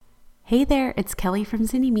Hey there, it's Kelly from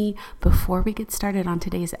Zynnyme. Before we get started on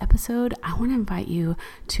today's episode, I want to invite you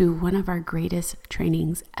to one of our greatest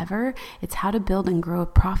trainings ever. It's how to build and grow a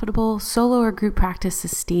profitable solo or group practice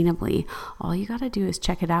sustainably. All you got to do is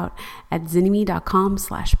check it out at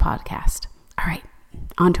zynnyme.com/podcast. All right,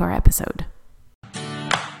 on to our episode.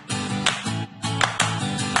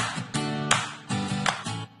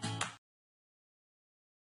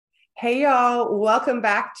 Hey y'all, welcome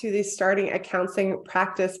back to the Starting a Counseling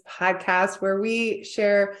Practice podcast, where we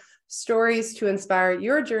share stories to inspire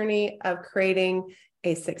your journey of creating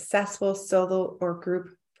a successful solo or group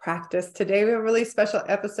practice. Today we have a really special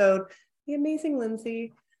episode. The amazing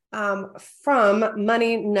Lindsay from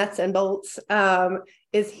Money Nuts and Bolts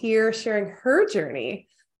is here sharing her journey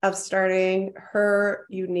of starting her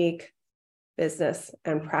unique business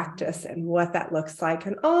and practice and what that looks like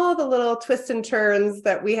and all the little twists and turns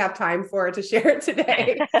that we have time for to share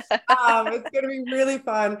today. It's going to be really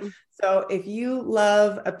fun. So if you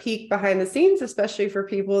love a peek behind the scenes, especially for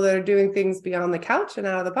people that are doing things beyond the couch and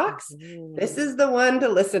out of the box, this is the one to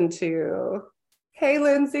listen to. Hey,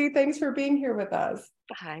 Lindsay, thanks for being here with us.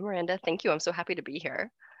 Hi, Miranda. Thank you. I'm so happy to be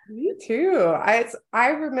here. Me too. I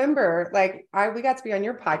remember we got to be on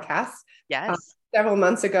your podcast. Yes. Several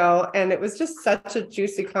months ago, and it was just such a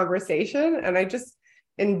juicy conversation, and I just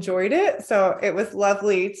enjoyed it. So it was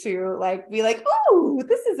lovely to be like, oh,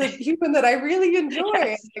 this is a human that I really enjoy.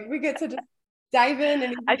 Yes. We get to just dive in.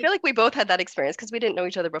 And I feel like we both had that experience because we didn't know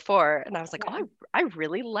each other before, and I was like, oh, I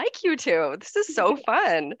really like you two. This is so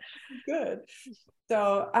fun. Good.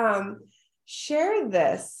 So share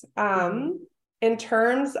this in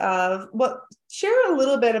terms of share a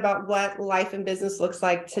little bit about what life and business looks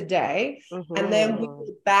like today, and then we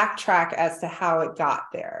will backtrack as to how it got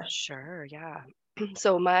there. Sure, yeah.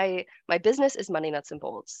 So my business is Money Nuts and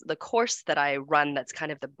Bolts. The course that I run, that's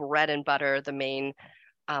kind of the bread and butter, the main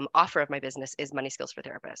offer of my business, is Money Skills for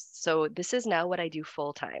Therapists. So this is now what I do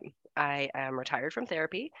full time. I am retired from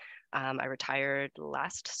therapy. I retired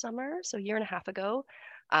last summer, so a year and a half ago,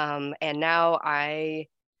 and now I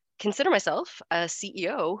consider myself a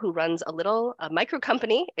CEO who runs a micro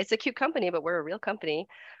company. It's a cute company, but we're a real company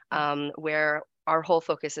where our whole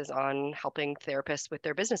focus is on helping therapists with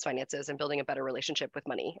their business finances and building a better relationship with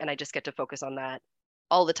money. And I just get to focus on that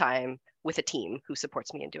all the time with a team who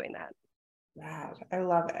supports me in doing that. Wow, I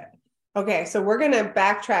love it. Okay, so we're going to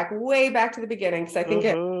backtrack way back to the beginning because I think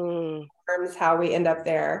it confirms how we end up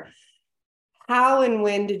there. How and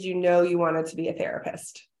when did you know you wanted to be a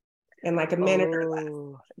therapist? In like a minute or less.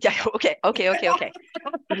 Yeah. Okay.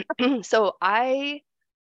 So I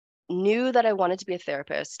knew that I wanted to be a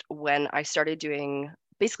therapist when I started doing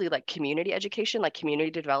basically like community education, like community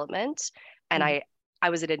development. And I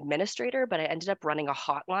was an administrator, but I ended up running a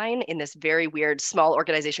hotline in this very weird small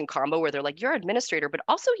organization combo where they're like, you're an administrator, but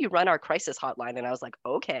also you run our crisis hotline. And I was like,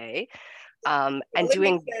 okay. And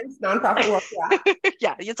doing nonprofit work. Yeah.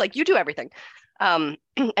 Yeah, it's like you do everything. And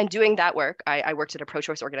doing that work, I worked at a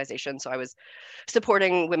pro-choice organization. So I was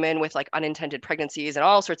supporting women with like unintended pregnancies and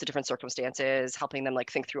all sorts of different circumstances, helping them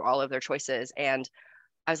like think through all of their choices. And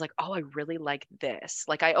I was like, oh, I really like this.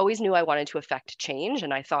 Like I always knew I wanted to affect change.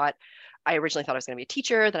 And I originally thought I was going to be a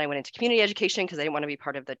teacher. Then I went into community education because I didn't want to be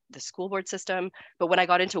part of the school board system. But when I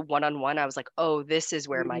got into one-on-one, I was like, oh, this is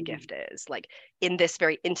where my gift is. Like in this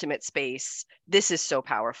very intimate space, this is so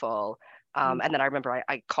powerful. And then I remember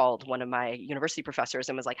I called one of my university professors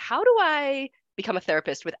and was like, how do I become a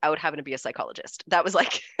therapist without having to be a psychologist? That was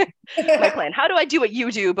like my plan. How do I do what you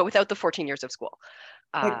do, but without the 14 years of school?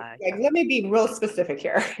 Let me be real specific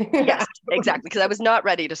here. Yes, exactly. Because I was not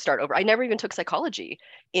ready to start over. I never even took psychology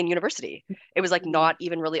in university. It was like not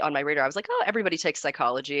even really on my radar. I was like, oh, everybody takes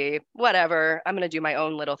psychology, whatever. I'm going to do my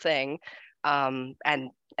own little thing. And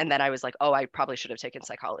then I was like, oh, I probably should have taken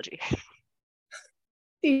psychology.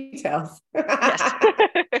 Details. Yes.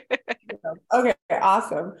 Okay,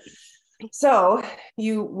 awesome. So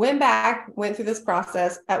you went through this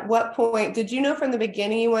process. At what point did you know from the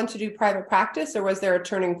beginning you wanted to do private practice, or was there a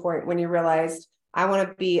turning point when you realized I want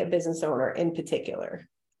to be a business owner in particular?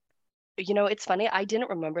 You know, it's funny. I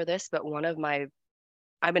didn't remember this, but I'm an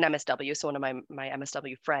MSW, so one of my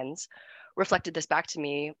MSW friends reflected this back to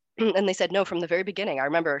me, and they said, no, from the very beginning. I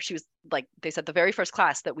remember she was like, they said the very first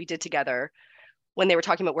class that we did together, when they were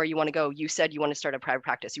talking about where you want to go, you said you want to start a private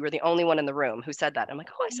practice. You were the only one in the room who said that. I'm like,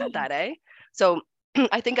 oh, I said that, eh? So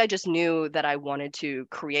I think I just knew that I wanted to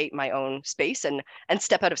create my own space and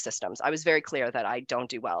step out of systems. I was very clear that I don't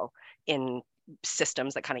do well in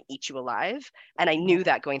systems that kind of eat you alive. And I knew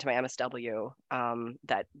that going to my MSW,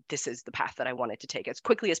 that this is the path that I wanted to take as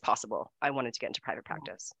quickly as possible. I wanted to get into private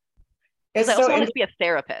practice. Because I It's also so wanted to be a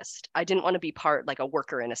therapist. I didn't want to be part like a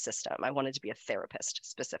worker in a system. I wanted to be a therapist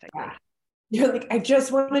specifically. yeah. You're like, I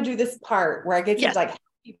just want to do this part where I get to Yes. like help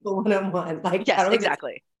people one-on-one. Like, Yes, how do I get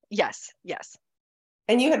exactly. Yes, yes.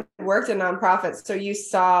 and you had worked in nonprofits, so you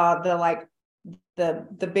saw the like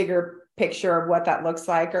the bigger picture of what that looks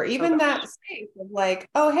like, or Oh even gosh. that space of like,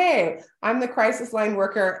 oh hey, I'm the crisis line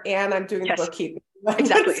worker and I'm doing the Yes, bookkeeping. Like,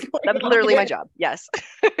 exactly. That was on literally my here? job. Yes.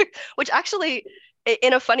 Which actually,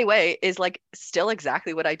 in a funny way, is like still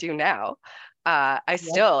exactly what I do now. I Yeah.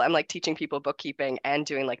 still am like teaching people bookkeeping and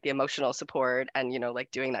doing like the emotional support and,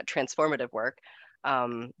 like doing that transformative work.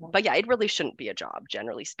 But yeah, it really shouldn't be a job,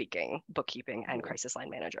 generally speaking, bookkeeping and crisis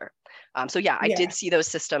line manager. So yeah, I Yeah. did see those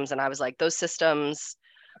systems and I was like, those systems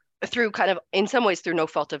through kind of, in some ways, through no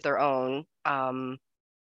fault of their own,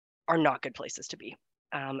 are not good places to be.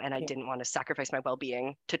 And I Yeah. didn't want to sacrifice my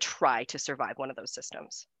well-being to try to survive one of those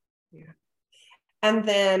systems. Yeah. And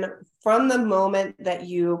then from the moment that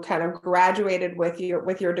you kind of graduated with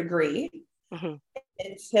your degree Mm-hmm.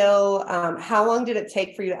 until how long did it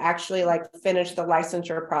take for you to actually like finish the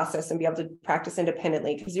licensure process and be able to practice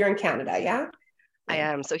independently? Because you're in Canada, yeah? I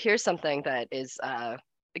Yeah. am. So here's something that is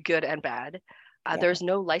good and bad. Yeah. There's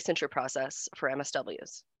no licensure process for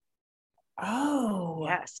MSWs. Oh,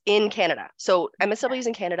 Yes, in Canada. So MSWs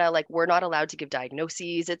in Canada, like we're not allowed to give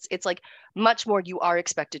diagnoses. It's like much more you are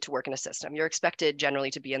expected to work in a system. You're expected generally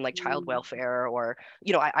to be in like child welfare or,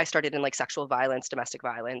 I started in like sexual violence, domestic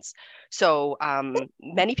violence. So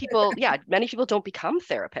many people don't become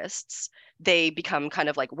therapists. They become kind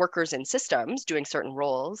of like workers in systems doing certain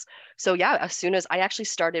roles. So yeah, as soon as I actually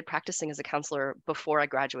started practicing as a counselor before I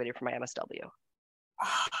graduated from my MSW.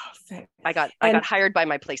 oh, I and got hired by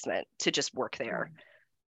my placement to just work there.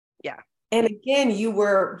 Yeah. and again, you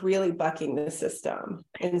were really bucking the system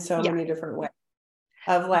in so Yeah. many different ways.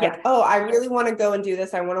 Of Yeah. like, oh, I really want to go and do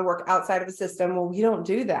this. I want to work outside of a system. Well, we don't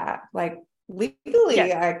do that. Like legally,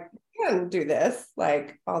 Yes. I can do this,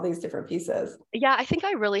 like all these different pieces. Yeah, I think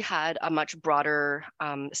I really had a much broader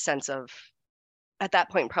sense of, at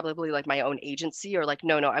that point, probably like my own agency or like,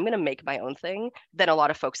 no, I'm going to make my own thing than a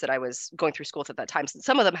lot of folks that I was going through school with at that time.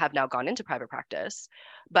 Some of them have now gone into private practice,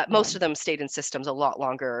 but Yeah. most of them stayed in systems a lot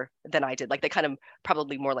longer than I did. Like they kind of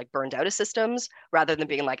probably more like burned out of systems rather than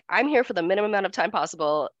being like, I'm here for the minimum amount of time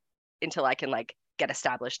possible until I can like get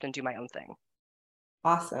established and do my own thing.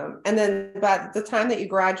 Awesome. And then, but the time that you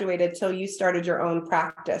graduated till you started your own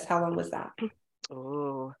practice, how long was that?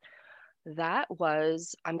 Oh, that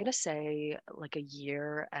was, I'm going to say like a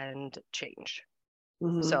year and change.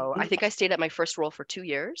 Mm-hmm. So I think I stayed at my first role for 2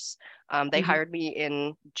 years. They hired me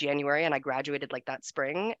in January and I graduated like that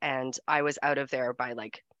spring. And I was out of there by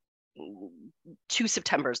like 2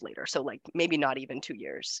 Septembers later. So like maybe not even 2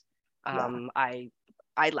 years.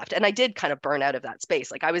 I left and I did kind of burn out of that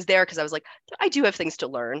space. Like I was there because I was like, I do have things to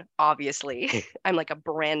learn. Obviously, I'm like a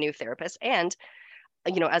brand new therapist. And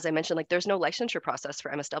as I mentioned, like there's no licensure process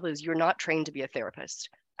for MSWs. You're not trained to be a therapist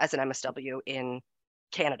as an MSW in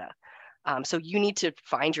Canada. So you need to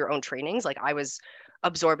find your own trainings. Like I was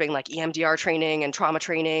absorbing like EMDR training and trauma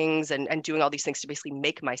trainings and doing all these things to basically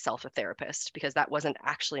make myself a therapist because that wasn't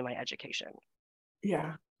actually my education.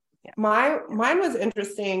 Yeah. Yeah. Mine was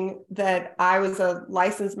interesting that I was a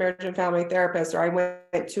licensed marriage and family therapist, or I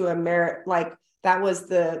went to a merit, like that was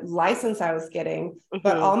the license I was getting,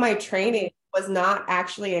 but all my training was not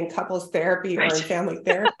actually in couples therapy or in family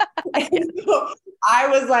therapy. So I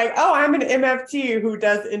was like, oh, I'm an MFT who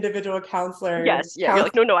does individual counseling. Yes. Yeah. You're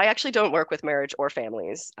like, no, I actually don't work with marriage or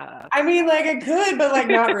families. I mean, like I could, but like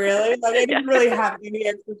not really. Like I didn't really have any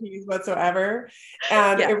expertise whatsoever.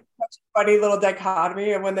 And it was such a funny little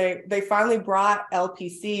dichotomy. And when they finally brought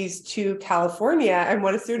LPCs to California, and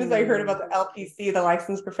as soon as I heard about the LPC, the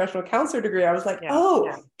licensed professional counselor degree, I was like,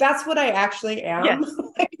 that's what I actually am.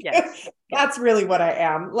 Yes. That's really what I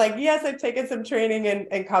am. Like, yes, I've taken some training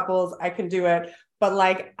in couples, I can do it. But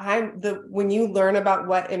like when you learn about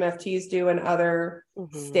what MFTs do in other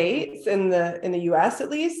states in the US at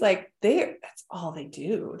least, like that's all they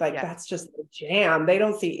do. Like that's just the jam. They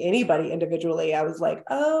don't see anybody individually. I was like,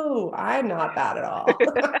 oh, I'm not that at all.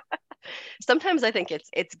 Sometimes I think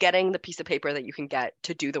it's getting the piece of paper that you can get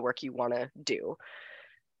to do the work you want to do.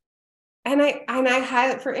 And I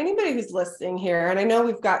highlight for anybody who's listening here, and I know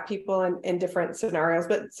we've got people in different scenarios,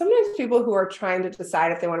 but sometimes people who are trying to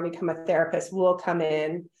decide if they want to become a therapist will come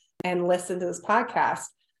in and listen to this podcast.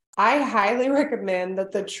 I highly recommend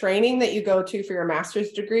that the training that you go to for your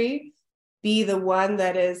master's degree be the one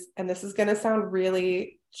that is, and this is going to sound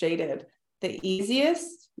really jaded, the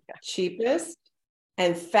easiest, cheapest,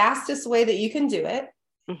 and fastest way that you can do it.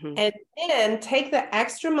 And then take the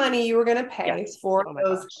extra money you were going to pay for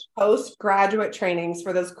those postgraduate trainings,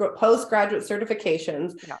 for those postgraduate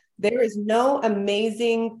certifications. Yeah. There is no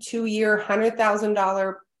amazing 2-year,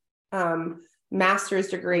 $100,000 master's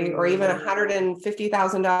degree or even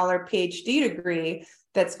 $150,000 PhD degree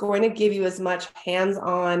that's going to give you as much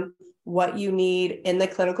hands-on what you need in the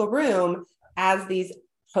clinical room as these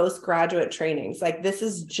postgraduate trainings. Like, this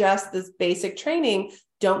is just this basic training.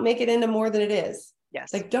 Don't make it into more than it is.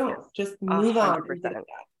 Yes. Like, don't just move 100%. On.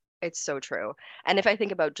 It's so true. And if I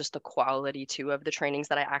think about just the quality too of the trainings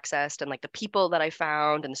that I accessed and like the people that I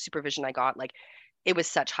found and the supervision I got, like, it was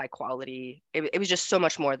such high quality. It was just so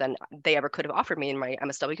much more than they ever could have offered me in my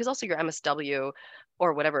MSW, because also your MSW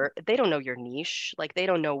or whatever, they don't know your niche. Like, they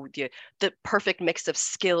don't know the perfect mix of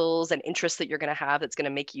skills and interests that you're going to have that's going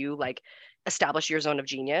to make you like establish your zone of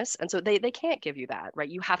genius. And so they can't give you that, right?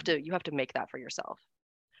 You have to make that for yourself.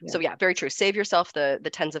 Yeah. So yeah, very true. Save yourself the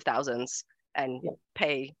tens of thousands and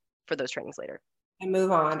pay for those trainings later. And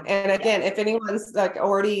move on. And again, if anyone's like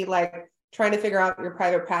already like trying to figure out your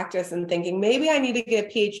private practice and thinking, maybe I need to get a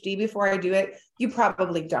PhD before I do it, you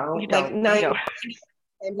probably don't. Like 90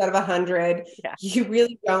 out of 100, you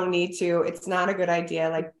really don't need to. It's not a good idea.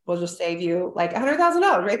 Like, we'll just save you like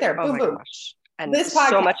 $100,000 right there. Boom, boom. Gosh. And this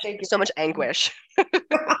podcast, so much anguish.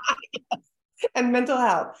 And mental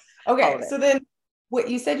health. Okay, so then what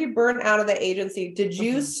you said, you burned out of the agency. Did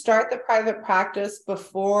you start the private practice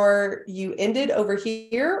before you ended over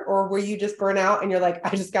here, or were you just burnt out and you're like,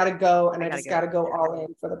 I just got to go and I just got to go all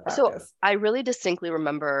in for the practice? So I really distinctly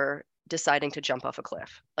remember deciding to jump off a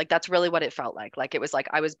cliff. Like, that's really what it felt like. Like, it was like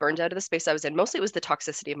I was burned out of the space I was in. Mostly it was the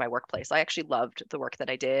toxicity of my workplace. I actually loved the work that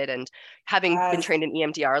I did. And having been trained in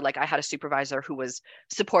EMDR, like, I had a supervisor who was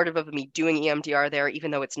supportive of me doing EMDR there,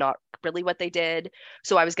 even though it's not really what they did.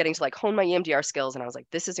 So I was getting to like hone my EMDR skills, and I was like,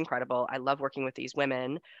 this is incredible. I love working with these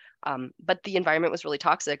women. But the environment was really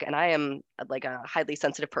toxic, and I am like a highly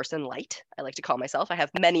sensitive person, light, I like to call myself. I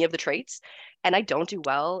have many of the traits, and I don't do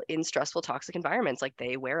well in stressful, toxic environments. Like,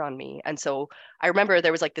 they wear on me. And so I remember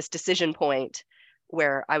there was like this decision point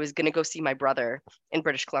where I was going to go see my brother in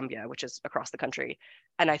British Columbia, which is across the country.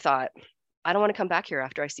 And I thought, I don't want to come back here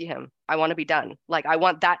after I see him. I want to be done. Like, I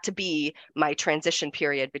want that to be my transition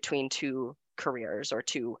period between two careers or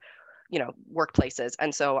two workplaces.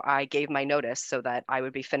 And so I gave my notice so that I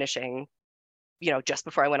would be finishing, just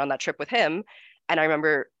before I went on that trip with him. And I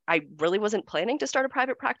remember I really wasn't planning to start a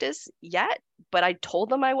private practice yet, but I told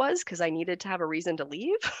them I was, because I needed to have a reason to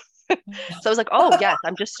leave. So I was like, oh yes,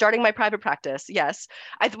 I'm just starting my private practice. Yes.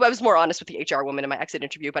 I was more honest with the HR woman in my exit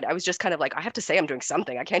interview, but I was just kind of like, I have to say I'm doing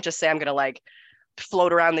something. I can't just say I'm going to like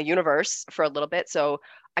float around the universe for a little bit. So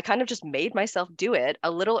I kind of just made myself do it a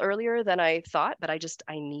little earlier than I thought, but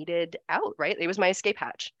I needed out, right? It was my escape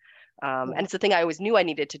hatch. And it's the thing I always knew I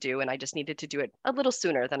needed to do. And I just needed to do it a little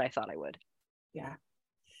sooner than I thought I would. Yeah.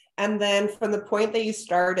 And then from the point that you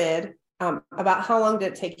started, about how long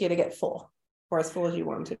did it take you to get full, or as full as you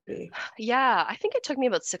wanted to be? Yeah, I think it took me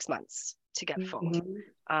about 6 months to get full.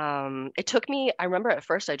 It took me, I remember at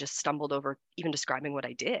first I just stumbled over even describing what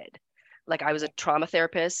I did. Like, I was a trauma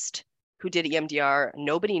therapist who did EMDR.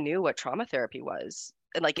 Nobody knew what trauma therapy was.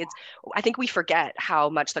 And like, I think we forget how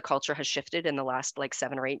much the culture has shifted in the last like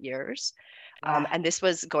 7 or 8 years. And this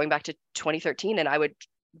was going back to 2013. And I would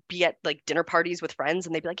be at like dinner parties with friends,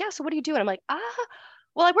 and they'd be like, yeah, so what do you do? And I'm like,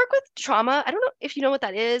 well, I work with trauma. I don't know if you know what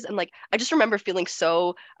that is. And like, I just remember feeling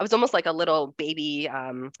I was almost like a little baby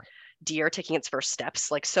deer taking its first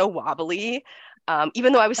steps, like so wobbly.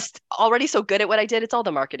 Even though I was already so good at what I did, it's all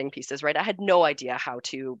the marketing pieces, right? I had no idea how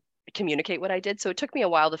to communicate what I did. So it took me a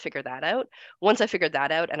while to figure that out. Once I figured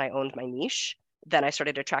that out and I owned my niche, then I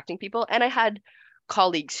started attracting people. And I had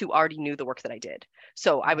colleagues who already knew the work that I did.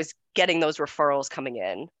 So I was getting those referrals coming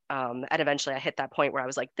in. And eventually I hit that point where I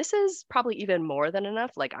was like, this is probably even more than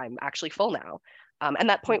enough. Like, I'm actually full now. And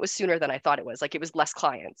that point was sooner than I thought it was. Like, it was less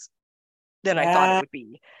clients than I thought it would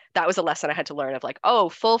be. That was a lesson I had to learn of like, oh,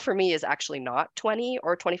 full for me is actually not 20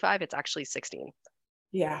 or 25. It's actually 16.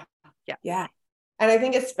 Yeah. And I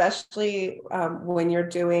think especially when you're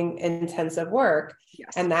doing intensive work,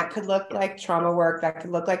 and that could look like trauma work, that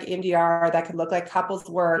could look like EMDR, that could look like couples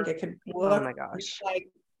work, it could look like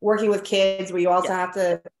working with kids where you also have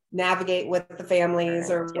to navigate with the families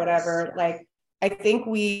or whatever. Like, I think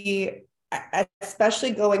we,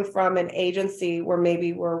 especially going from an agency where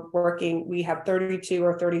maybe we have 32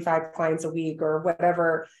 or 35 clients a week or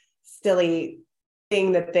whatever silly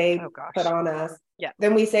thing that they put on us.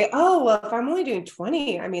 Then we say, oh, well, if I'm only doing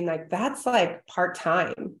 20, I mean, like, that's like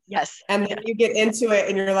part-time. Yes. And then you get into it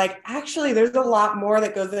and you're like, actually, there's a lot more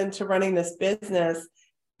that goes into running this business.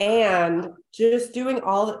 and just doing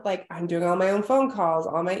like I'm doing all my own phone calls,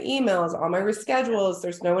 all my emails, all my reschedules.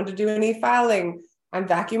 There's no one to do any filing. I'm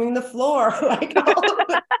vacuuming the floor, like all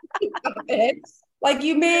of it. Like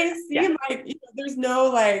you may seem like there's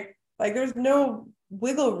no there's no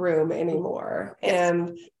wiggle room anymore.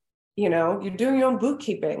 And you're doing your own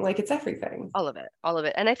bookkeeping, like it's everything. All of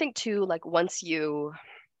it. And I think too, like once you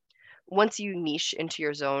niche into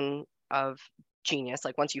your zone of genius,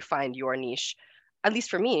 like once you find your niche, at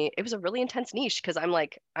least for me, it was a really intense niche because I'm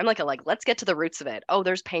like let's get to the roots of it. Oh,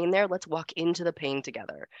 there's pain there. Let's walk into the pain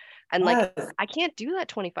together. And like I can't do that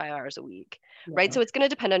 25 hours a week, right? So it's going to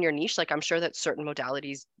depend on your niche. Like I'm sure that certain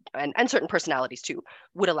modalities and certain personalities too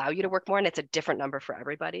would allow you to work more, and it's a different number for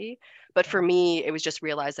everybody. But for me, it was just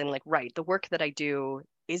realizing like, right, the work that I do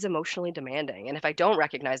is emotionally demanding, and if I don't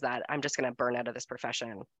recognize that, I'm just going to burn out of this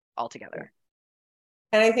profession altogether.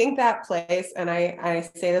 And I think that place, and I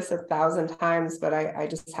say this 1,000 times, but I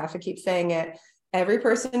just have to keep saying it. Every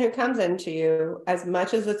person who comes into you, as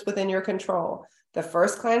much as it's within your control, the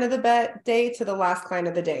first client of the day to the last client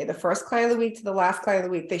of the day, the first client of the week to the last client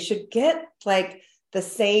of the week, they should get like the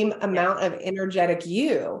same amount of energetic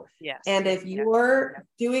you. Yes. And if you're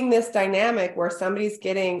doing this dynamic where somebody's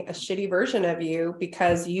getting a shitty version of you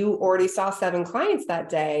because you already saw 7 clients that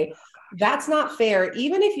day, that's not fair.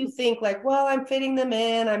 Even if you think like, well, I'm fitting them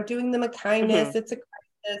in, I'm doing them a kindness, it's a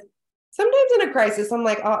crisis. Sometimes in a crisis, I'm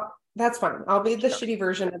like, oh, that's fine. I'll be the shitty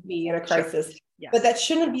version of me in a crisis. But that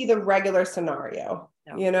shouldn't be the regular scenario.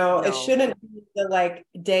 It shouldn't be the like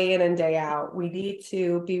day in and day out. We need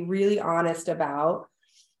to be really honest about,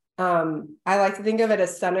 I like to think of it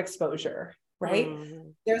as sun exposure, right?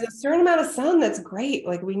 There's a certain amount of sun that's great.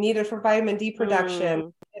 Like we need it for vitamin D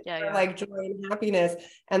production, for like joy and happiness.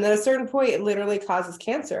 And then at a certain point, it literally causes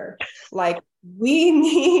cancer. Like we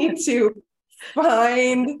need to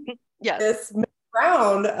find this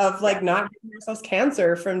ground of like not giving ourselves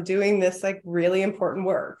cancer from doing this like really important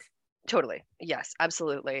work. Totally. Yes,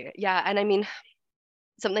 absolutely. Yeah. And I mean,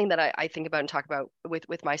 something that I think about and talk about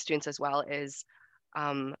with my students as well is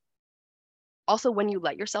also when you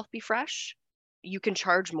let yourself be fresh, you can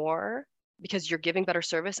charge more because you're giving better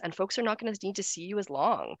service, and folks are not going to need to see you as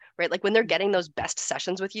long, right? Like when they're getting those best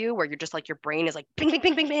sessions with you where you're just like, your brain is like ping, ping,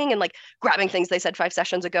 ping, ping, ping, and like grabbing things they said 5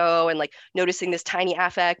 sessions ago and like noticing this tiny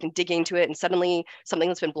affect and digging into it. And suddenly something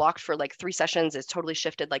that's been blocked for like 3 sessions is totally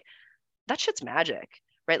shifted. Like that shit's magic,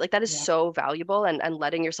 right? Like that is so valuable. And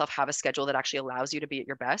letting yourself have a schedule that actually allows you to be at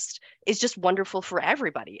your best is just wonderful for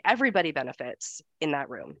everybody. Everybody benefits in that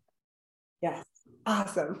room. Yes.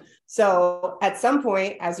 Awesome. So at some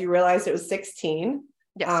point, as you realized it was 16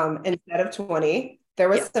 instead of 20, there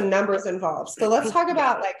was some numbers involved. So let's talk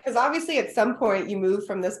about like, because obviously at some point you move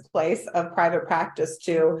from this place of private practice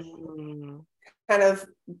to kind of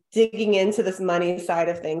digging into this money side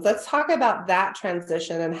of things. Let's talk about that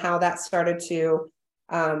transition and how that started to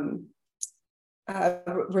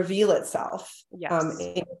reveal itself in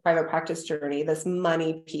the private practice journey, this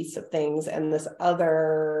money piece of things and this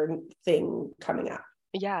other thing coming up.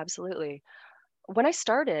 Yeah, absolutely. When I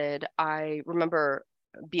started, I remember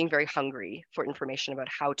being very hungry for information about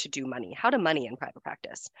how to money in private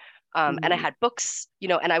practice. And I had books,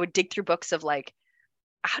 and I would dig through books of like,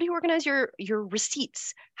 how do you organize your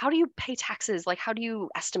receipts? How do you pay taxes? Like, how do you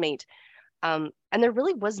estimate? And there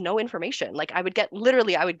really was no information. Like I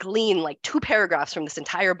would glean like 2 paragraphs from this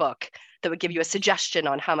entire book that would give you a suggestion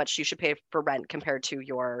on how much you should pay for rent compared to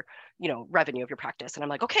your, revenue of your practice. And I'm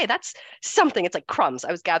like, okay, that's something. It's like crumbs.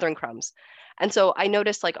 I was gathering crumbs. And so I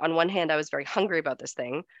noticed like on one hand, I was very hungry about this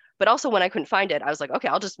thing, but also when I couldn't find it, I was like, okay,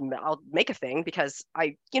 I'll make a thing because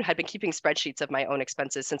I, had been keeping spreadsheets of my own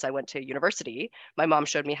expenses since I went to university. My mom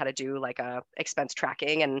showed me how to do like a expense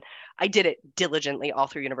tracking, and I did it diligently all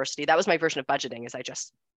through university. That was my version of budgeting, is I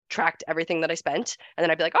just tracked everything that I spent. And then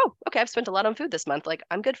I'd be like, oh, okay, I've spent a lot on food this month. Like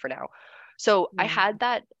I'm good for now. So I had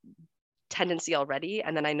that tendency already.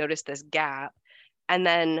 And then I noticed this gap. And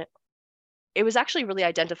then it was actually really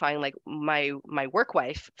identifying like my work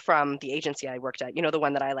wife from the agency I worked at, the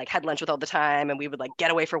one that I like had lunch with all the time, and we would like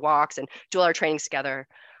get away for walks and do all our trainings together.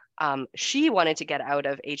 She wanted to get out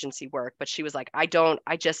of agency work, but she was like, I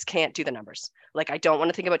just can't do the numbers. Like, I don't want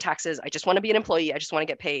to think about taxes. I just want to be an employee. I just want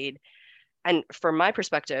to get paid. And from my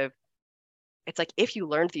perspective, it's like, if you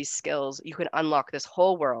learned these skills, you could unlock this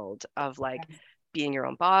whole world of like being your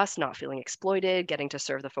own boss, not feeling exploited, getting to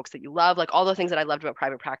serve the folks that you love, like all the things that I loved about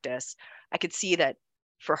private practice. I could see that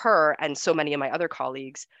for her and so many of my other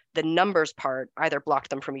colleagues, the numbers part either blocked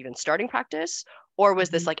them from even starting practice, or was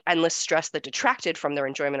this like endless stress that detracted from their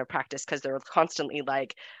enjoyment of practice because they're constantly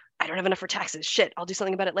like, I don't have enough for taxes. Shit, I'll do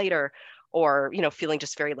something about it later. Or, feeling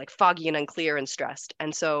just very like foggy and unclear and stressed.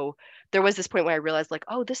 And so there was this point where I realized like,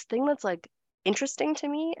 oh, this thing that's like interesting to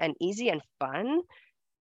me and easy and fun,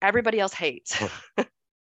 everybody else hates.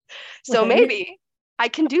 So Right. maybe I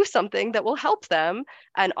can do something that will help them,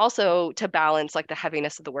 and also to balance like the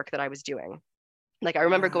heaviness of the work that I was doing. Like I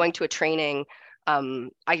remember Yeah. going to a training.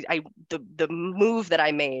 The move that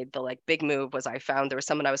I made, the like big move, was I found there was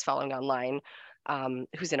someone I was following online,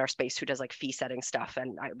 who's in our space, who does like fee setting stuff,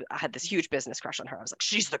 and I had this huge business crush on her. I was like,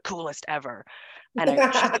 she's the coolest ever, and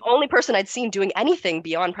she's the only person I'd seen doing anything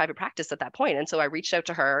beyond private practice at that point. And so I reached out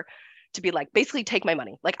to her to be like, basically take my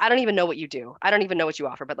money. Like, I don't even know what you do. I don't even know what you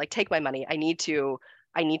offer, but like, take my money. I need to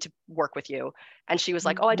work with you. And she was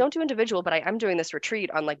like, oh, I don't do individual, but I am doing this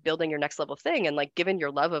retreat on like building your next level thing. And like, given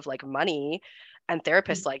your love of like money and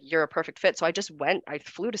therapists, like you're a perfect fit. So I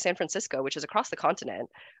flew to San Francisco, which is across the continent.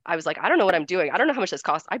 I was like, I don't know what I'm doing. I don't know how much this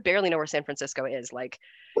costs. I barely know where San Francisco is. Like,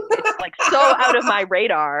 it's like so out of my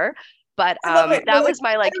radar. But I love it. that was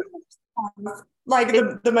my like, Like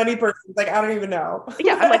the money person, like, I don't even know.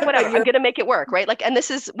 yeah, I'm like, whatever, I'm You're gonna make it work, right? Like, and this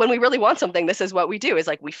is when we really want something, this is what we do, is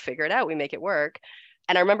like we figure it out, we make it work.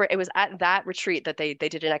 And I remember it was at that retreat that they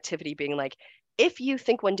did an activity being like, if you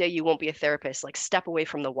think one day you won't be a therapist, like step away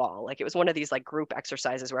from the wall. Like it was one of these like group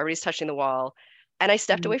exercises where everybody's touching the wall. And I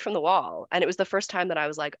stepped away from the wall. And it was the first time that I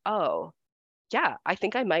was like, oh, yeah, I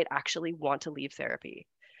think I might actually want to leave therapy.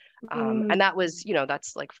 Mm. And that was,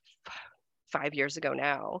 that's like 5 years ago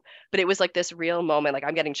now, but it was like this real moment. Like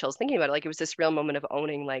I'm getting chills thinking about it. Like it was this real moment of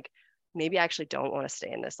owning, like, maybe I actually don't want to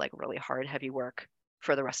stay in this like really hard, heavy work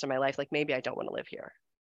for the rest of my life. Like maybe I don't want to live here.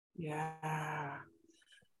 Yeah.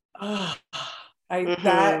 Oh, I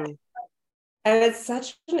that Hmm. and it's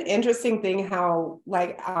such an interesting thing how,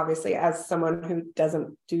 like, obviously, as someone who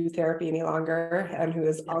doesn't do therapy any longer and who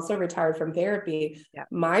is Yeah. also retired from therapy, Yeah.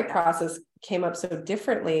 my process came up so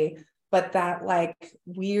differently. But that like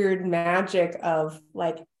weird magic of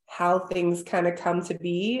like how things kind of come to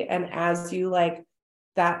be, and as you like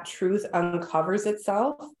that truth uncovers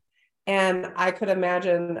itself. And I could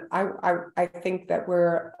imagine, I think that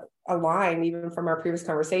we're aligned even from our previous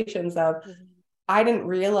conversations of, I didn't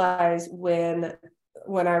realize when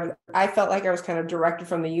I felt like I was kind of directed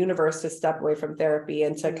from the universe to step away from therapy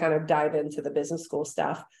and to kind of dive into the business school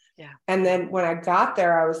stuff. Yeah. And then when I got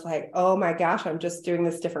there, I was like, oh my gosh, I'm just doing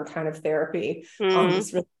this different kind of therapy on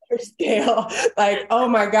this really large scale. Like, oh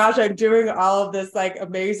my gosh, I'm doing all of this like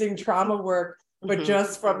amazing trauma work, but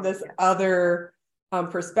just from this other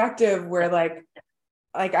perspective where like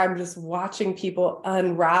I'm just watching people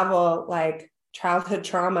unravel like childhood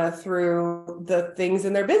trauma through the things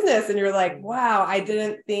in their business. And you're like, wow, I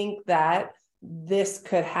didn't think that this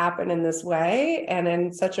could happen in this way, and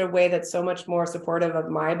in such a way that's so much more supportive of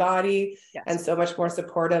my body Yes. and so much more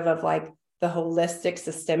supportive of like the holistic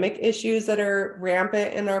systemic issues that are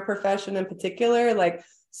rampant in our profession in particular, like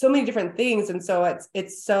so many different things. And so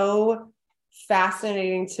it's so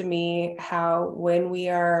fascinating to me how when we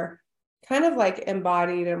are kind of like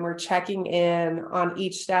embodied and we're checking in on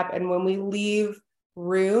each step, and when we leave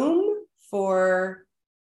room for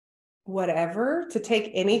whatever, to take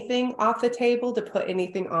anything off the table, to put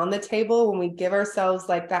anything on the table, when we give ourselves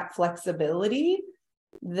like that flexibility,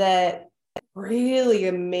 that really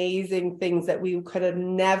amazing things that we could have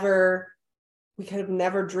never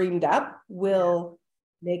dreamed up will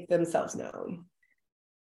make themselves known.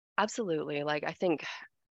 Absolutely. Like I think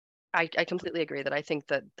I completely agree that I think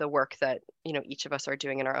that the work that, each of us are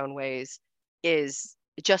doing in our own ways is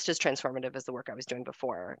just as transformative as the work I was doing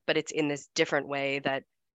before, but it's in this different way that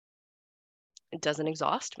it doesn't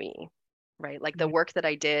exhaust me, right? Like the work that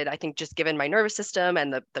I did, I think just given my nervous system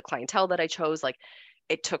and the clientele that I chose, like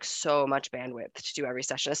it took so much bandwidth to do every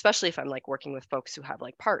session, especially if I'm like working with folks who have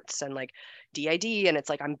like parts and like DID, and it's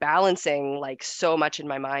like I'm balancing like so much in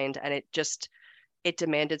my mind, and it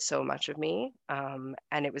demanded so much of me.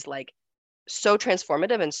 And it was like so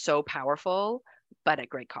transformative and so powerful, but at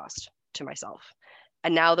great cost to myself.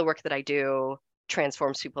 And now the work that I do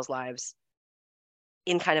transforms people's lives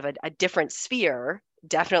in kind of a different sphere,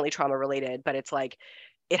 definitely trauma related, but it's like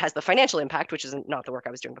it has the financial impact, which is not the work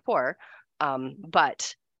I was doing before.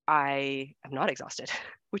 But I am not exhausted,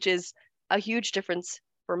 which is a huge difference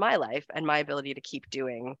for my life and my ability to keep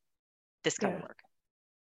doing this kind of work.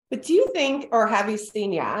 But do you think, or have you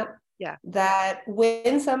seen yet, that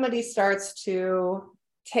when somebody starts to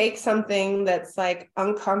take something that's like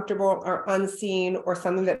uncomfortable or unseen, or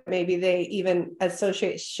something that maybe they even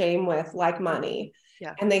associate shame with, like money,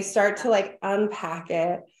 and they start to like unpack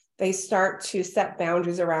it, they start to set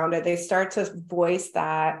boundaries around it, they start to voice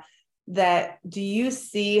that that do you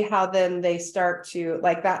see how then they start to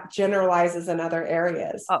like that generalizes in other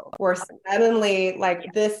areas where suddenly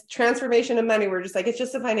like this transformation of money, we're just like, it's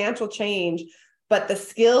just a financial change, but the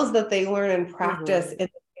skills that they learn and practice in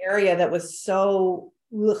the area that was so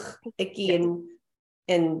icky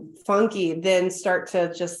and funky then start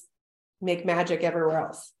to just make magic everywhere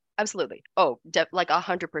else. Absolutely. Oh, like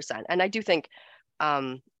 100%. And I do think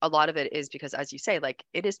a lot of it is because, as you say, like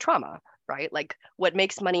it is trauma, right? Like what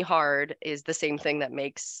makes money hard is the same thing that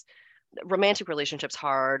makes romantic relationships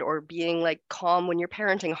hard, or being like calm when you're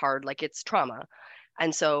parenting hard, like it's trauma.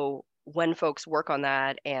 And so when folks work on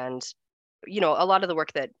that, and you know, a lot of the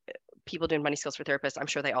work that people doing money skills for therapists, I'm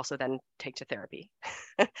sure they also then take to therapy,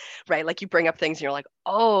 right? Like you bring up things and you're like,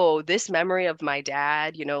 oh, this memory of my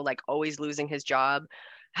dad, you know, like always losing his job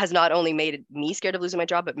has not only made me scared of losing my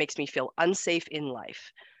job, but makes me feel unsafe in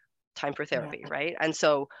life. Time for therapy, right? And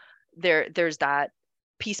so there's that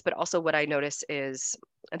piece, but also what I notice is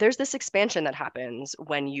there's this expansion that happens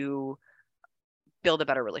when you build a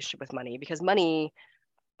better relationship with money, because money,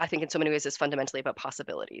 I think in so many ways is fundamentally about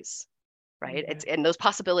possibilities, right? It's and those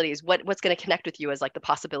possibilities, what's going to connect with you is like the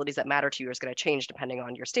possibilities that matter to you is going to change depending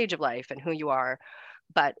on your stage of life and who you are.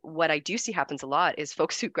 But what I do see happens a lot is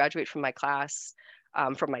folks who graduate from my class,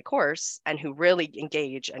 from my course, and who really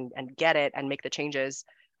engage and get it and make the changes,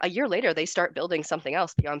 a year later, they start building something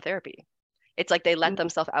else beyond therapy. It's like they let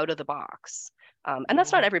themselves out of the box. And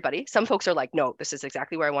that's not everybody. Some folks are like, no, this is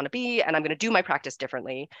exactly where I want to be, and I'm going to do my practice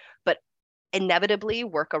differently. But inevitably,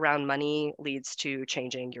 work around money leads to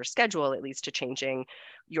changing your schedule. It leads to changing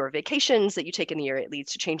your vacations that you take in the year. It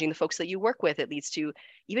leads to changing the folks that you work with. It leads to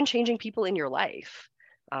even changing people in your life.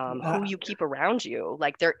 Who you keep around you.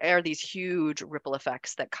 Like there are these huge ripple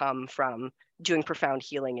effects that come from doing profound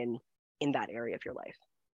healing in that area of your life.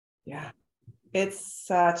 Yeah, it's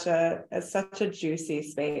such a juicy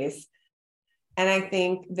space, and I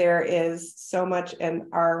think there is so much in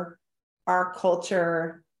our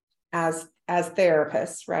culture as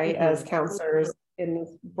therapists, right, as counselors in this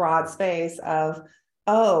broad space of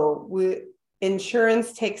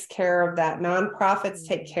insurance takes care of that, nonprofits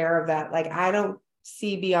take care of that. Like I don't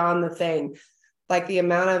see beyond the thing, like the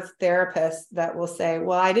amount of therapists that will say,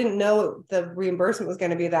 well, I didn't know the reimbursement was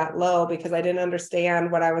going to be that low because I didn't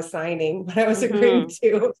understand what I was signing, what I was agreeing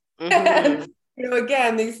to. And, you know,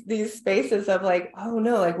 again, these spaces of like, oh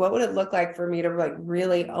no, like what would it look like for me to like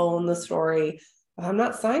really own the story? I'm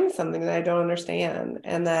not signing something that I don't understand,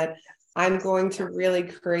 and that I'm going to really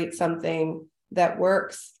create something that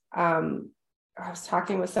works. I was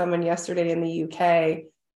talking with someone yesterday in the UK,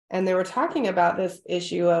 and they were talking about this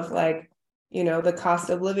issue of like, you know, the cost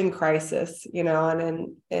of living crisis, you know, and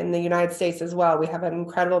in the United States as well, we have an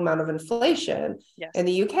incredible amount of inflation. Yes. In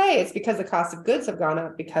the UK, it's because the cost of goods have gone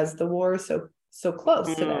up because the war is so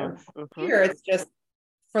close to them. Here, it's just,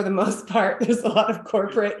 for the most part, there's a lot of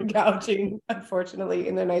corporate gouging, unfortunately,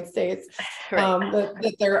 in the United States,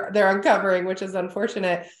 that they're uncovering, which is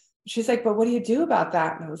unfortunate. She's like, but what do you do about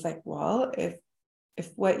that? And I was like, well, if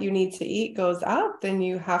what you need to eat goes up, then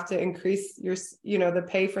you have to increase your, you know, the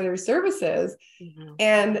pay for their services.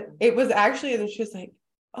 And it was actually, and she was like,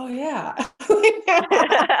 oh yeah,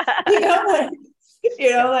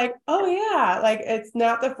 like, oh yeah, like it's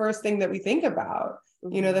not the first thing that we think about.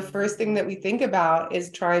 You know, the first thing that we think about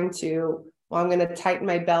is trying to, well, I'm going to tighten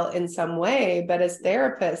my belt in some way. But as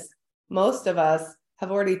therapists, most of us have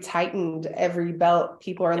already tightened every belt.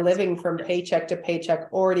 People are living from paycheck to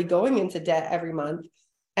paycheck, already going into debt every month.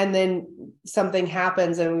 And then something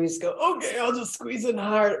happens and we just go, okay, I'll just squeeze it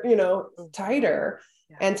hard, you know, tighter.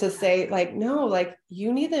 And to say like, no, like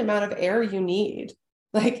you need the amount of air you need.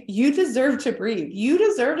 Like you deserve to breathe. You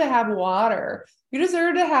deserve to have water. You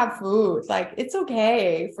deserve to have food. Like it's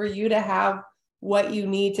okay for you to have what you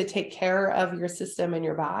need to take care of your system and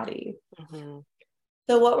your body.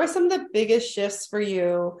 So what were some of the biggest shifts for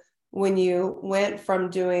you when you went from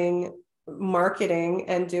doing marketing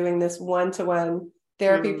and doing this one-to-one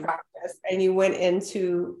therapy practice and you went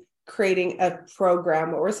into creating a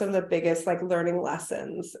program? What were some of the biggest like learning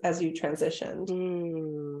lessons as you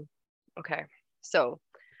transitioned? Okay. So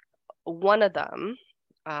one of them,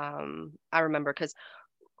 I remember, because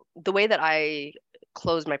the way that I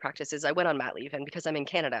closed my practice is I went on mat leave, and because I'm in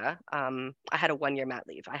Canada, I had a 1-year mat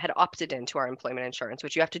leave. I had opted into our employment insurance,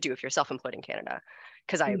 which you have to do if you're self-employed in Canada,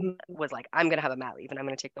 because I was like, I'm going to have a mat leave and I'm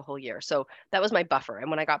going to take the whole year. So that was my buffer. And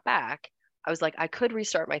when I got back, I was like, I could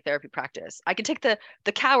restart my therapy practice. I could take the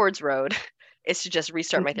coward's road is to just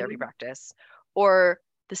restart my therapy practice, or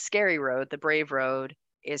the scary road, the brave road,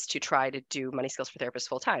 is to try to do money skills for therapists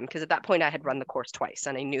full time. Because at that point I had run the course twice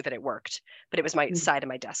and I knew that it worked, but it was my side of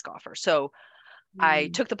my desk offer. So I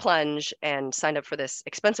took the plunge and signed up for this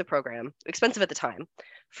expensive program, expensive at the time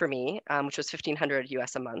for me, which was 1,500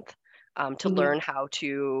 US a month, to learn how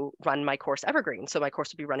to run my course Evergreen. So my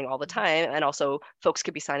course would be running all the time, and also folks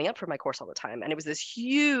could be signing up for my course all the time. And it was this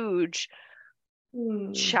huge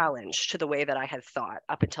challenge to the way that I had thought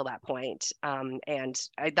up until that point.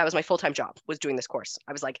 That was my full-time job, was doing this course.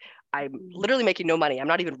 I was like, I'm literally making no money. I'm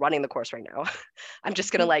not even running the course right now. I'm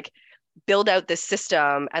just gonna like build out this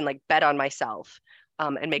system and like bet on myself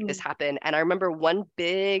and make this happen. And I remember one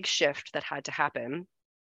big shift that had to happen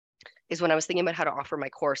is when I was thinking about how to offer my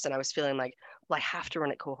course, and I was feeling like, well, I have to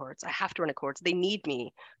run it cohorts. I have to run it cohorts. They need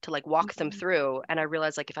me to like walk them through. And I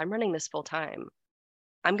realized like, if I'm running this full time,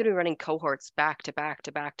 I'm going to be running cohorts back to back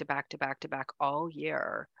to back to back to back to back all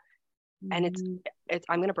year. And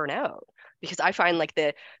I'm going to burn out, because I find like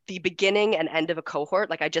the beginning and end of a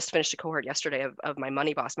cohort, like I just finished a cohort yesterday of my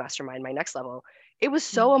Money Boss Mastermind, my next level. It was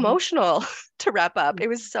so emotional to wrap up. It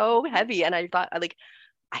was so heavy. And I thought like,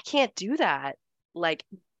 I can't do that like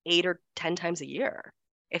 8 or 10 times a year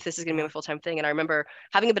if this is going to be my full-time thing. And I remember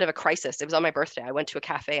having a bit of a crisis. It was on my birthday. I went to a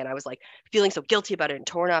cafe and I was like feeling so guilty about it and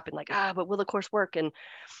torn up and like, but will the course work? And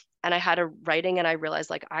I had a writing, and I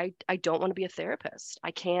realized like, I don't want to be a therapist.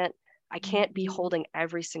 I can't be holding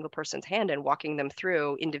every single person's hand and walking them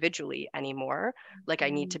through individually anymore. Like I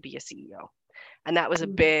need to be a CEO. And that was a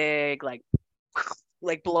big, like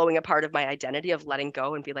blowing a part of my identity of letting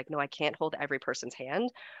go and be like, no, I can't hold every person's hand.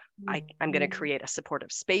 I'm going to create a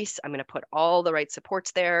supportive space. I'm going to put all the right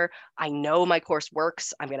supports there. I know my course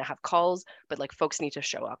works. I'm going to have calls, but like folks need to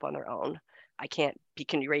show up on their own. I can't be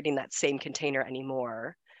curating that same container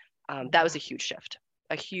anymore. That was a huge shift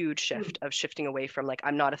of shifting away from like,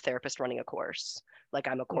 I'm not a therapist running a course. Like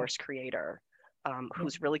I'm a course creator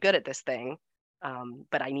who's really good at this thing.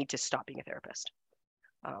 But I need to stop being a therapist.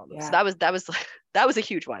 So that was a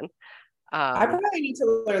huge one. I probably need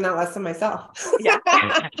to learn that lesson myself. Yeah.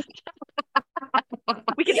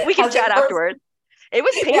 we can chat afterwards. It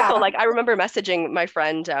was painful. Yeah. Like I remember messaging my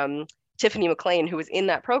friend Tiffany McLean, who was in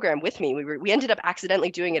that program with me. We ended up accidentally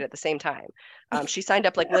doing it at the same time. She signed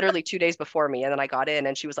up like literally 2 days before me, and then I got in,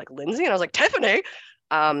 and she was like, Lindsay, and I was like, Tiffany.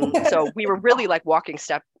 So we were really like walking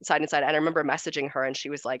step side and side. And I remember messaging her, and she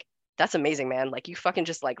was like, that's amazing, man. Like you fucking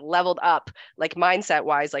just like leveled up, like mindset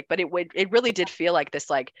wise, like, but it really did feel like this,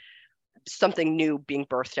 like something new being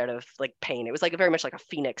birthed out of like pain. It was like very much like a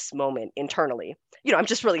phoenix moment internally. You know, I'm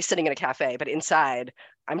just really sitting in a cafe, but inside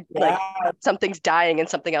I'm like something's dying and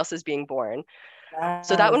something else is being born.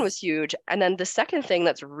 So that one was huge. And then the second thing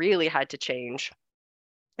that's really had to change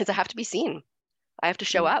is I have to be seen. I have to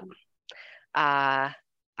show up. I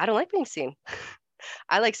don't like being seen.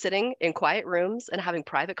 I like sitting in quiet rooms and having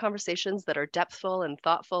private conversations that are depthful and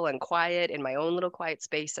thoughtful and quiet in my own little quiet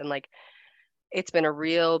space. And like, it's been a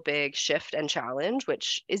real big shift and challenge,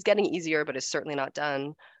 which is getting easier, but is certainly not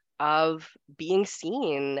done, of being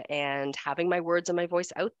seen and having my words and my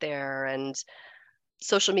voice out there. And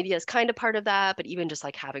social media is kind of part of that, but even just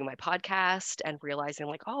like having my podcast and realizing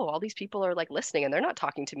like, oh, all these people are like listening and they're not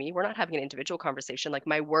talking to me. We're not having an individual conversation. Like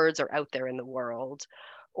my words are out there in the world,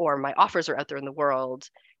 or my offers are out there in the world,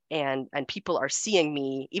 and people are seeing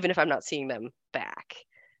me, even if I'm not seeing them back.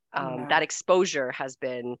 That exposure has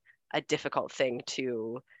been a difficult thing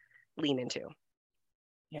to lean into.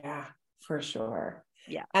 Yeah, for sure.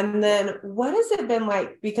 Yeah. And then what has it been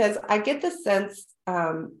like? Because I get the sense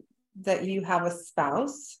that you have a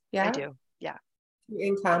spouse. Yeah, I do. Yeah.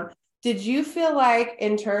 Income. Did you feel like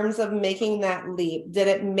in terms of making that leap, did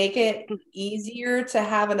it make it easier to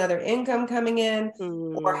have another income coming in?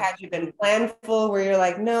 Or had you been planful where you're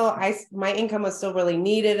like, no, my income was still really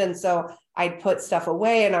needed. And so I'd put stuff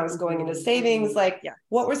away and I was going into savings. Like,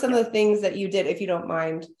 what were some of the things that you did, if you don't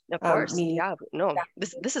mind? Of course.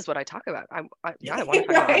 This is what I talk about. I want to talk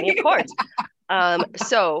about money, of course.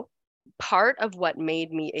 So part of what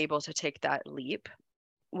made me able to take that leap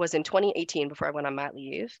was in 2018, before I went on mat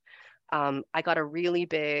leave. I got a really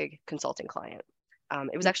big consulting client.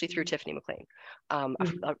 It was actually through Tiffany McLean,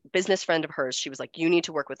 a business friend of hers. She was like, you need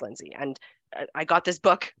to work with Lindsay. And I got this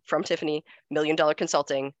book from Tiffany, $1 Million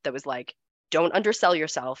Consulting, that was like, don't undersell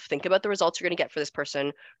yourself. Think about the results you're going to get for this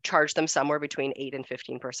person. Charge them somewhere between 8 and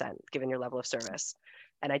 15%, given your level of service.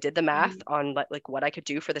 And I did the math on like what I could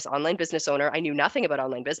do for this online business owner. I knew nothing about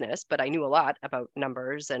online business, but I knew a lot about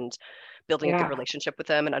numbers and building a good relationship with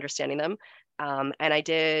them and understanding them. And I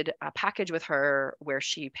did a package with her where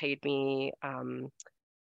she paid me,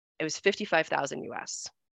 it was 55,000 US,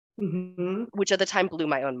 which at the time blew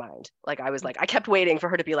my own mind. Like I was like, I kept waiting for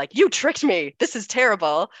her to be like, you tricked me. This is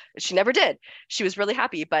terrible. She never did. She was really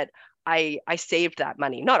happy, but I saved that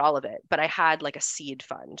money, not all of it, but I had like a seed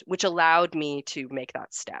fund, which allowed me to make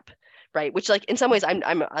that step, right? Which like in some ways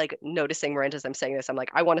I'm like noticing, Miranda, as I'm saying this, I'm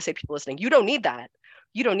like, I want to say to people listening, you don't need that.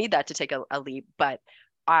 You don't need that to take a leap. But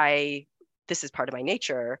this is part of my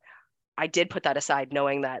nature. I did put that aside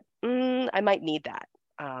knowing that I might need that.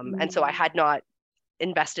 And so I had not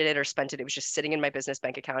invested it or spent it. It was just sitting in my business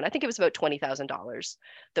bank account. I think it was about $20,000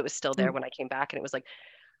 that was still there when I came back. And it was like,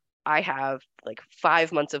 I have like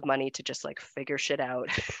 5 months of money to just like figure shit out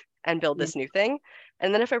and build this new thing.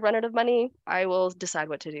 And then if I run out of money, I will decide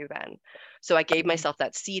what to do then. So I gave myself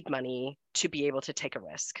that seed money to be able to take a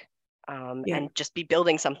risk and just be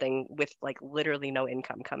building something with like literally no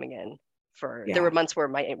income coming in. There were months where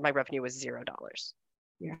my revenue was $0.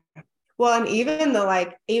 Yeah. Well, and even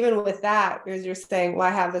with that, as you're saying, well,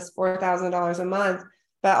 I have this $4,000 a month,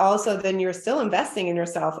 but also then you're still investing in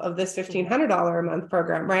yourself of this $1,500 a month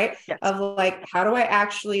program, right? Yes. Of like, how do I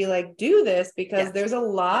actually like do this? Because there's a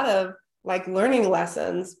lot of like learning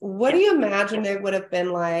lessons. What do you imagine it would have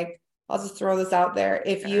been like? I'll just throw this out there.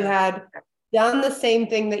 If you had done the same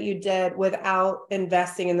thing that you did without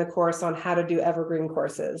investing in the course on how to do evergreen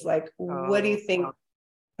courses, like, what do you think?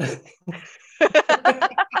 It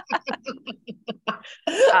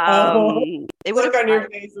would look have on your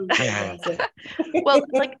face. Well,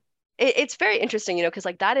 like it's very interesting, you know, because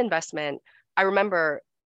like that investment, I remember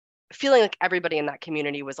feeling like everybody in that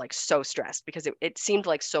community was like so stressed because it seemed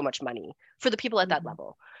like so much money for the people at that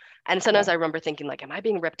level. And sometimes I remember thinking like, am I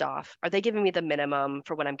being ripped off? Are they giving me the minimum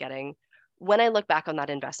for what I'm getting? When I look back on that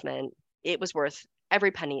investment, it was worth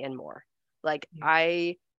every penny and more. Like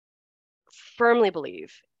I firmly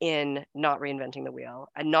believe in not reinventing the wheel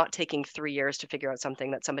and not taking 3 years to figure out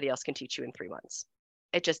something that somebody else can teach you in 3 months.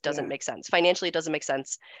 It just doesn't make sense. Financially, it doesn't make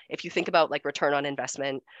sense. If you think about like return on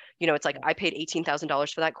investment, you know, it's like I paid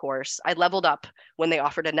 $18,000 for that course. I leveled up when they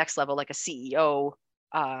offered a next level, like a CEO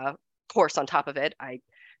course on top of it. I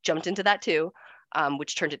jumped into that too,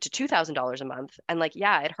 which turned it to $2,000 a month. And like,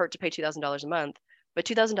 yeah, it hurt to pay $2,000 a month, but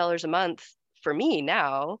 $2,000 a month for me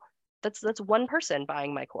now, that's one person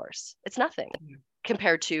buying my course. It's nothing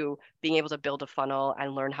compared to being able to build a funnel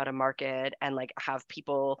and learn how to market and like have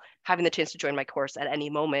people having the chance to join my course at any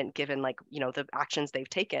moment, given like, you know, the actions they've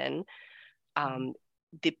taken.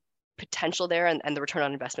 The potential there and the return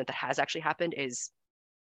on investment that has actually happened is,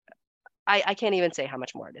 I can't even say how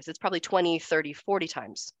much more it is. It's probably 20, 30, 40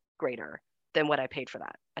 times greater than what I paid for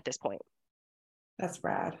that at this point. That's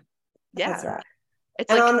rad. Yeah. That's rad. It's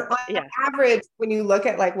and like, on average, when you look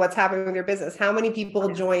at like what's happening with your business, how many people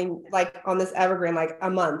join like on this evergreen, like a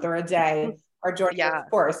month or a day are joining your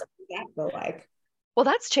course? What does that feel like? Well,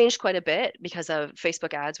 that's changed quite a bit because of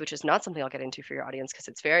Facebook ads, which is not something I'll get into for your audience because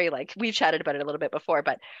it's very like, we've chatted about it a little bit before,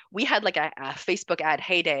 but we had like a Facebook ad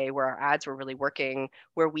heyday where our ads were really working,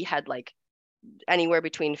 where we had like anywhere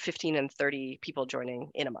between 15 and 30 people joining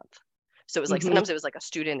in a month. So it was like, sometimes it was like a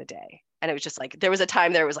student a day. And it was just like, there was a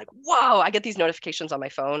time there it was like, whoa, I get these notifications on my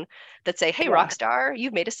phone that say, hey, Rockstar,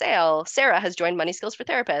 you've made a sale. Sarah has joined Money Skills for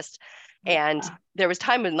Therapists. And there was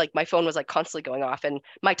time when like my phone was like constantly going off and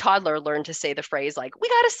my toddler learned to say the phrase like, we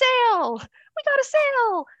got a sale, we got a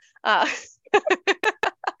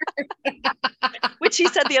sale. Which he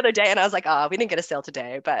said the other day. And I was like, oh, we didn't get a sale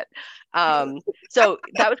today. But so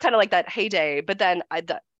that was kind of like that heyday. But then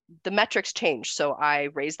the metrics changed. So I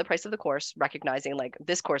raised the price of the course, recognizing like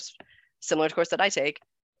this course, similar to the course that I take,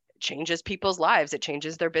 changes people's lives. It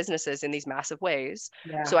changes their businesses in these massive ways.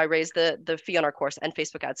 So I raised the fee on our course and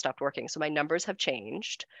Facebook ads stopped working. So my numbers have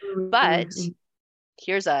changed. But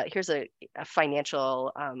here's a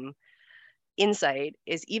financial insight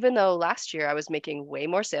is even though last year I was making way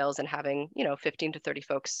more sales and having, you know, 15 to 30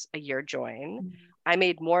 folks a year join, I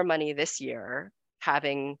made more money this year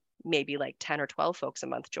having maybe like 10 or 12 folks a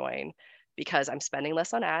month join because I'm spending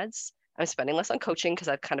less on ads. I'm spending less on coaching because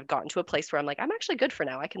I've kind of gotten to a place where I'm like, I'm actually good for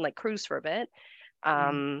now. I can like cruise for a bit.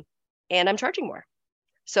 And I'm charging more.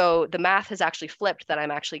 So the math has actually flipped that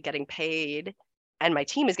I'm actually getting paid and my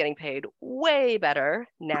team is getting paid way better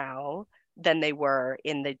now than they were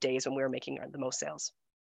in the days when we were making the most sales.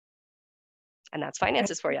 And that's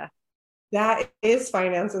finances for you. That is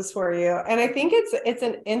finances for you. And I think it's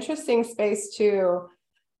an interesting space too,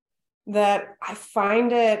 that I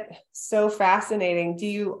find it so fascinating. Do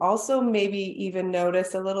you also maybe even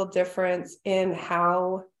notice a little difference in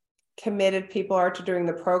how committed people are to doing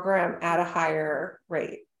the program at a higher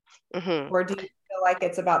rate? Or do you feel like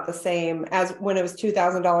it's about the same as when it was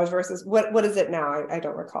 $2,000 versus what is it now? I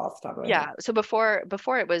don't recall off the top of my head. So before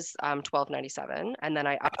it was $1,297, and then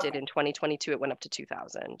I upped it in 2022. It went up to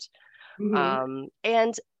 $2,000.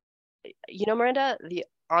 And you know, Miranda, the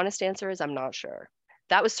honest answer is I'm not sure.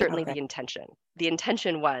 That was certainly the intention. The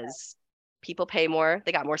intention was people pay more,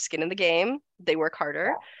 they got more skin in the game, they work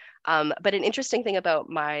harder. But an interesting thing about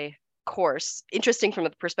my course, interesting from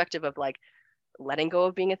the perspective of like letting go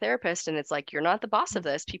of being a therapist, and it's like, you're not the boss of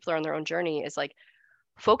this, people are on their own journey, is like,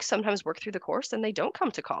 folks sometimes work through the course and they don't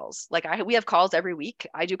come to calls. Like we have calls every week.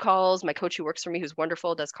 I do calls. My coach who works for me, who's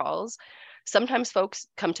wonderful, does calls. Sometimes folks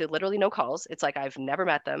come to literally no calls. It's like, I've never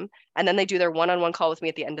met them. And then they do their one-on-one call with me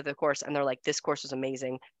at the end of the course. And they're like, this course was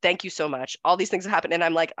amazing. Thank you so much. All these things have happened. And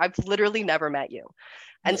I'm like, I've literally never met you.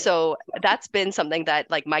 And so that's been something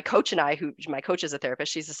that like my coach and I, my coach is a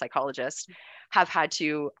therapist, she's a psychologist, have had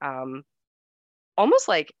to almost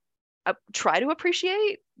like try to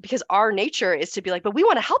appreciate, because our nature is to be like, but we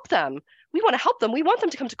want to help them. We want to help them. We want them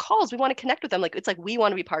to come to calls. We want to connect with them. Like, it's like, we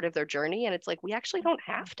want to be part of their journey. And it's like, we actually don't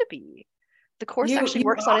have to be. The course actually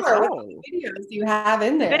works on its own. Videos you have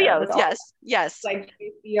in there. Videos, yes. Like,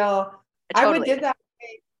 you feel, totally. I would do that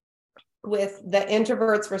with the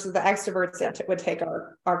introverts versus the extroverts that would take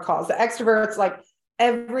our calls. The extroverts, like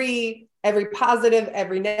every positive,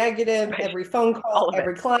 every negative, right. Every phone call,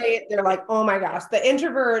 every client, they're like, oh my gosh. The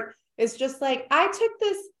introvert is just like, I took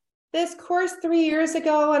this course 3 years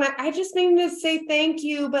ago and I just needed to say thank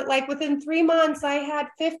you. But like within 3 months, I had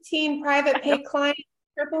 15 private paid clients,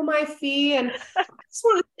 triple my fee. And I just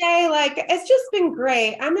want to say, like, it's just been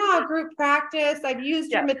great. I'm now a group practice. I've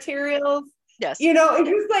used your materials. Yes. You know, and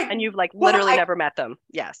just like, and you've like literally never met them.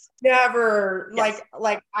 Yes. Never. Yes.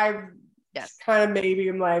 Like I've kind of maybe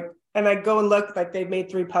I'm like, and I go and look, like they've made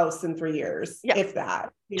 3 posts in 3 years, if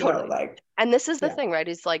that, totally. Like, and this is the thing, right?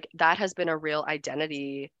 Is like, that has been a real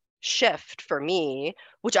identity shift for me,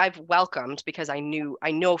 which I've welcomed, because I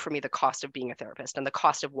know for me, the cost of being a therapist and the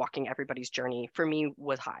cost of walking everybody's journey for me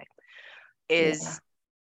was high, is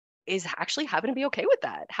actually having to be okay with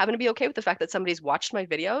that, having to be okay with the fact that somebody's watched my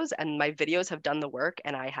videos and my videos have done the work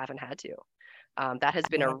and I haven't had to. That has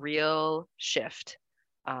been a real shift.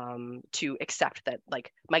 To accept that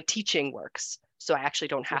like my teaching works, so I actually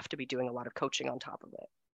don't have to be doing a lot of coaching on top of it.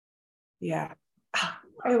 Yeah.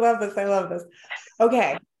 I love this.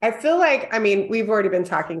 Okay. I feel like, I mean, we've already been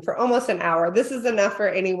talking for almost an hour. This is enough for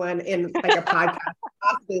anyone in like a podcast to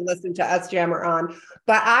possibly listen to us jammer on,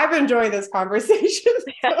 but I've enjoyed this conversation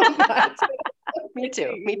so much. Me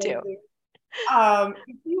too. If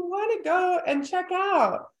you want to go and check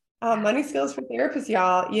out Money Skills for Therapists,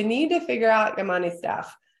 y'all, you need to figure out your money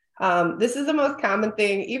stuff. This is the most common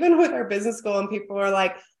thing, even with our business school, and people are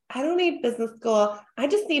like, I don't need business school. I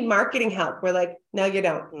just need marketing help. We're like, no, you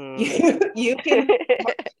don't. You can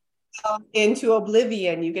into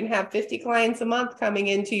oblivion. You can have 50 clients a month coming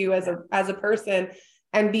into you as a person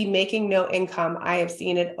and be making no income. I have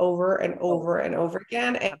seen it over and over and over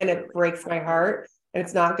again, and it breaks my heart. And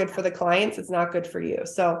it's not good for the clients. It's not good for you.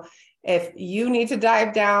 So if you need to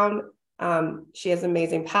dive down, she has an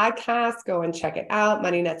amazing podcast. Go and check it out.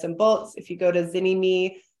 Money Nuts and Bolts. If you go to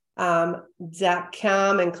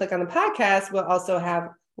zinnyme.com and click on the podcast, we'll also have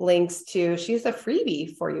links to, she's a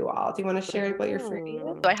freebie for you all. Do you want to share what your freebie is?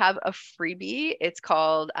 So I have a freebie. It's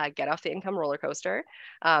called Get Off the Income Roller Coaster.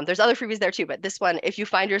 There's other freebies there too, but this one, if you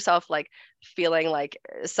find yourself like feeling like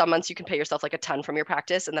some months you can pay yourself like a ton from your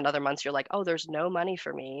practice, and then other months you're like, oh, there's no money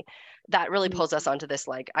for me. That really pulls us onto this,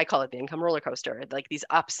 like, I call it the income roller coaster, like these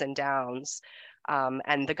ups and downs.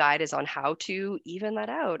 And the guide is on how to even that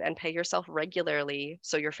out and pay yourself regularly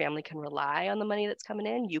so your family can rely on the money that's coming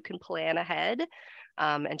in. You can plan ahead.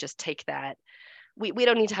 And just take that. We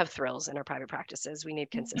don't need to have thrills in our private practices. We need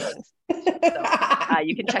consistency. So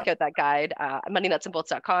you can check out that guide,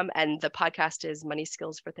 moneynutsandbolts.com, and the podcast is Money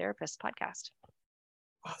Skills for Therapists podcast.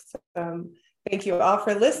 Awesome. Thank you all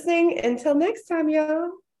for listening. Until next time, y'all.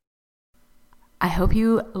 I hope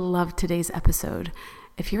you loved today's episode.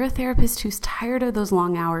 If you're a therapist who's tired of those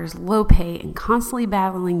long hours, low pay, and constantly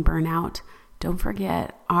battling burnout, don't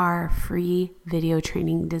forget our free video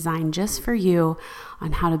training designed just for you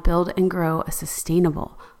on how to build and grow a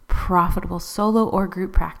sustainable, profitable solo or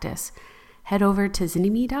group practice. Head over to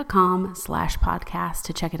zinnyme.com/podcast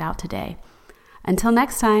to check it out today. Until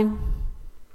next time.